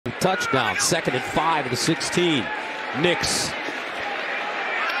Touchdown, 2nd and 5 of the 16. Nix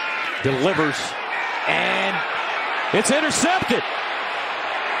delivers, and it's intercepted.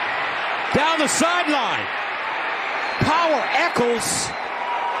 Down the sideline. Power Echols.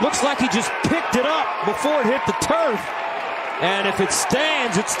 Looks like he just picked it up before it hit the turf. And if it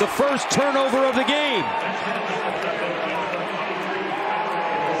stands, it's the first turnover of the game.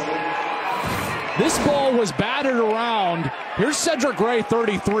 This ball was batted around. Here's Cedric Gray,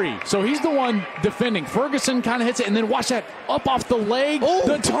 33. So he's the one defending. Ferguson kind of hits it, and then watch that up off the leg. Oh,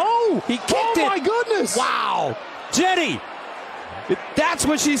 the toe. He kicked it. Oh, my goodness. Wow. Jenny, that's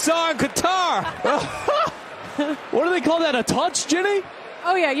what she saw in Qatar. What do they call that, a touch, Jenny?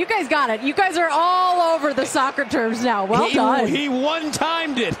 Oh, yeah, you guys got it. You guys are all over the soccer terms now. Well done. He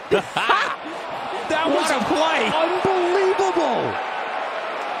one-timed it. That was a play. Unbelievable.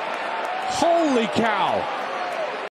 Holy cow.